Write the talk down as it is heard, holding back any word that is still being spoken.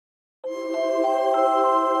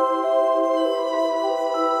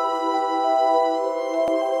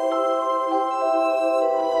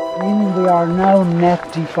are now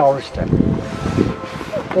net deforesting.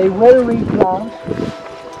 They will replant,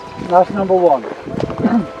 that's number one.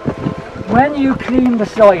 When you clean the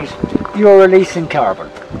site, you're releasing carbon.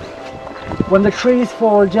 When the trees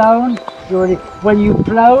fall down, when you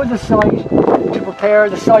plough the site to prepare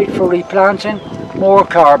the site for replanting, more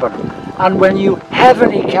carbon. And when you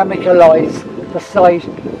heavily chemicalise the site,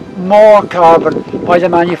 more carbon by the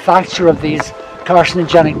manufacture of these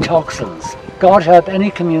carcinogenic toxins. God help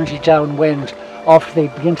any community downwind after they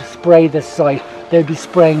begin to spray this site, they'll be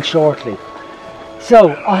spraying shortly.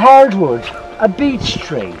 So, a hardwood, a beech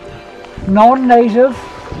tree, non-native,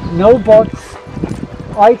 no buds.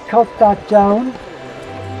 I cut that down,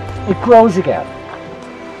 it grows again.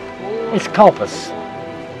 It's coppice.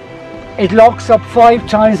 It locks up 5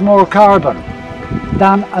 times more carbon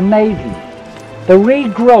than a maiden. The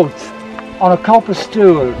regrowth on a coppice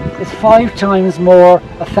stool is 5 times more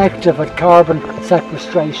effective at carbon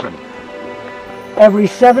sequestration. Every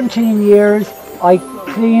 17 years I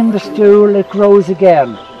clean the stool, it grows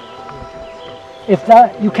again.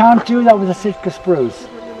 You can't do that with a Sitka spruce.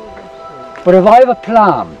 But if I have a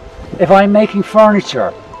plan, if I'm making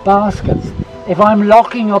furniture, baskets, if I'm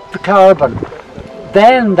locking up the carbon,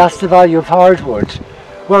 then that's the value of hardwood.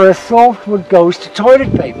 Whereas softwood goes to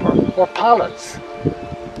toilet paper or pallets.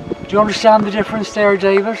 Do you understand the difference there,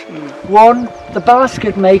 David? One, the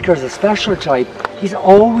basket maker is a special type. He's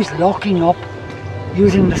always locking up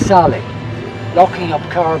using the sally, locking up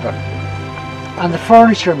carbon. And the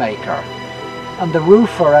furniture maker and the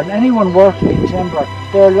roofer and anyone working in timber,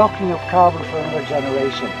 they're locking up carbon for another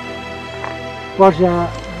generation. But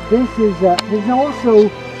there's also,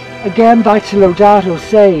 again back to Laudato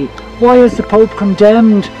Si, why has the Pope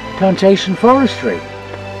condemned plantation forestry?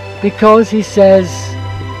 Because he says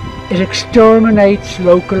it exterminates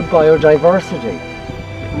local biodiversity,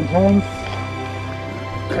 and hence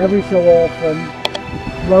every so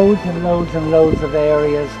often loads and loads and loads of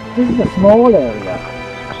areas. This is a small area,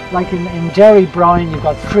 like in Derry Brine you've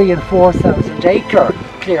got 3,000 and 4,000 acre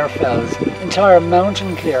clear fells, entire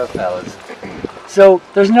mountain clear fells. So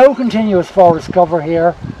there's no continuous forest cover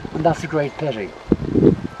here, and that's a great pity.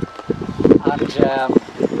 And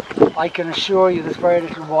I can assure you there's very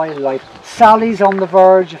little wildlife. Sallies on the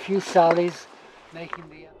verge, a few sallies making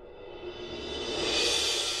the